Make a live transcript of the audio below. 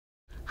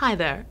Hi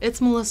there,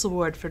 it's Melissa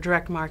Ward for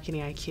Direct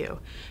Marketing IQ,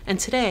 and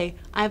today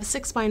I have a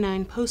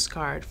 6x9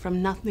 postcard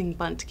from Nothing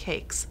Bundt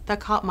Cakes that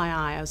caught my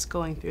eye as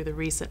going through the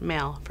recent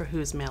mail for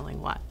Who's Mailing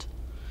What.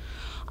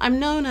 I'm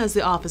known as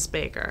the office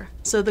baker,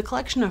 so the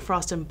collection of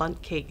Frosted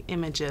Bundt cake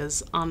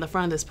images on the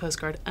front of this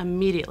postcard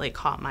immediately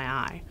caught my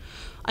eye.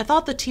 I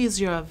thought the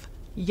teaser of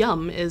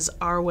 "Yum is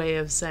our way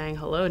of saying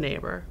hello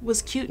neighbor"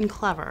 was cute and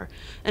clever,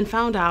 and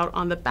found out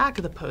on the back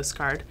of the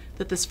postcard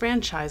that this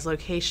franchise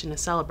location is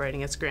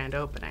celebrating its grand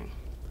opening.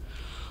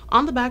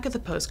 On the back of the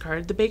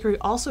postcard, the bakery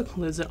also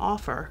includes an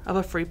offer of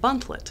a free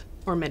Bundtlet,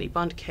 or mini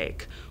Bundt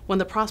cake, when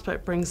the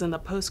prospect brings in the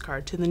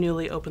postcard to the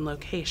newly opened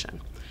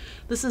location.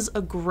 This is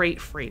a great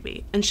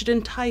freebie and should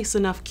entice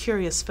enough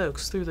curious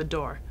folks through the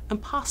door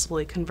and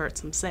possibly convert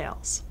some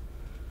sales.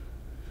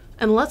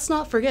 And let's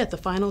not forget the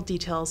final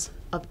details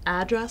of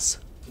address,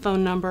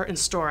 phone number, and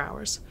store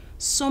hours.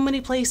 So many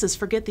places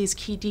forget these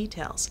key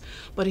details,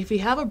 but if you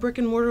have a brick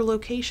and mortar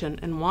location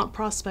and want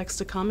prospects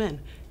to come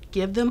in,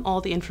 give them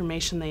all the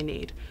information they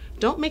need.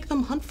 Don't make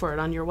them hunt for it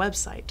on your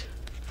website.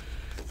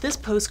 This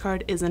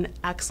postcard is an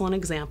excellent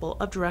example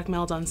of direct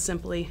mail done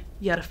simply,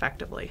 yet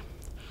effectively.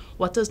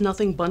 What does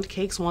Nothing Bundt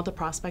Cakes want the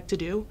prospect to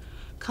do?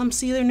 Come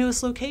see their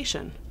newest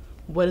location.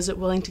 What is it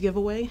willing to give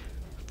away?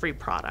 Free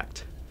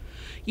product.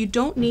 You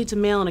don't need to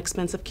mail an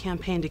expensive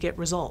campaign to get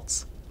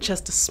results,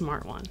 just a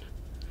smart one.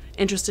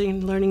 Interested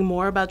in learning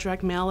more about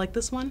direct mail like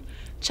this one?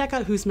 Check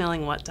out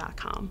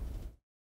whosmailingwhat.com.